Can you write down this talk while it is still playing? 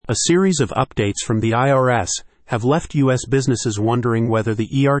A series of updates from the IRS have left U.S. businesses wondering whether the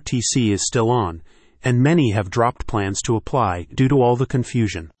ERTC is still on, and many have dropped plans to apply due to all the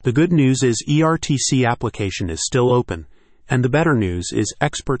confusion. The good news is ERTC application is still open, and the better news is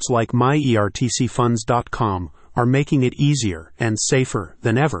experts like myertcfunds.com are making it easier and safer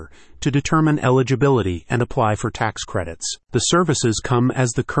than ever to determine eligibility and apply for tax credits. The services come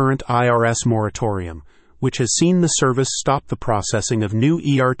as the current IRS moratorium, which has seen the service stop the processing of new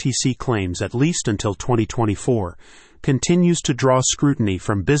ERTC claims at least until 2024, continues to draw scrutiny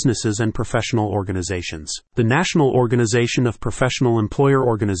from businesses and professional organizations. The National Organization of Professional Employer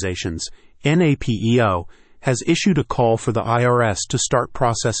Organizations, NAPEO, has issued a call for the IRS to start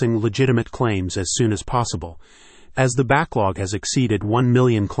processing legitimate claims as soon as possible, as the backlog has exceeded 1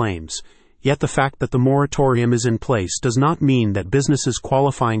 million claims. Yet the fact that the moratorium is in place does not mean that businesses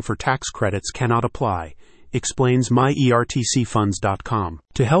qualifying for tax credits cannot apply, explains myertcfunds.com.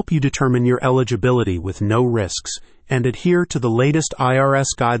 To help you determine your eligibility with no risks and adhere to the latest IRS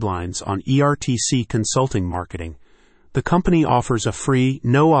guidelines on ERTC consulting marketing, the company offers a free,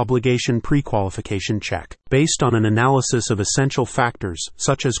 no-obligation pre-qualification check. Based on an analysis of essential factors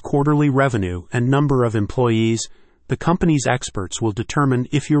such as quarterly revenue and number of employees, the company's experts will determine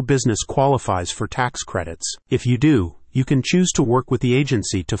if your business qualifies for tax credits. If you do, you can choose to work with the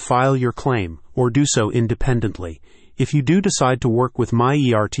agency to file your claim or do so independently. If you do decide to work with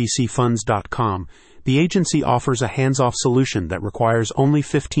myertcfunds.com, the agency offers a hands-off solution that requires only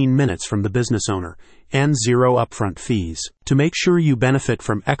 15 minutes from the business owner and zero upfront fees. To make sure you benefit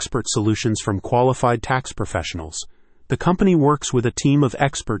from expert solutions from qualified tax professionals, the company works with a team of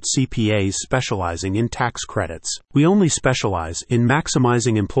expert CPAs specializing in tax credits. We only specialize in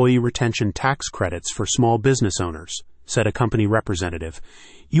maximizing employee retention tax credits for small business owners, said a company representative.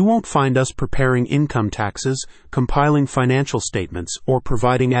 You won't find us preparing income taxes, compiling financial statements, or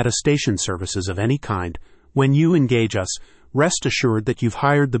providing attestation services of any kind. When you engage us, rest assured that you've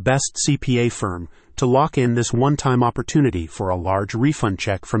hired the best CPA firm to lock in this one-time opportunity for a large refund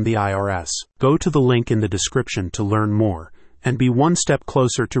check from the IRS. Go to the link in the description to learn more and be one step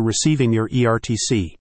closer to receiving your ERTC.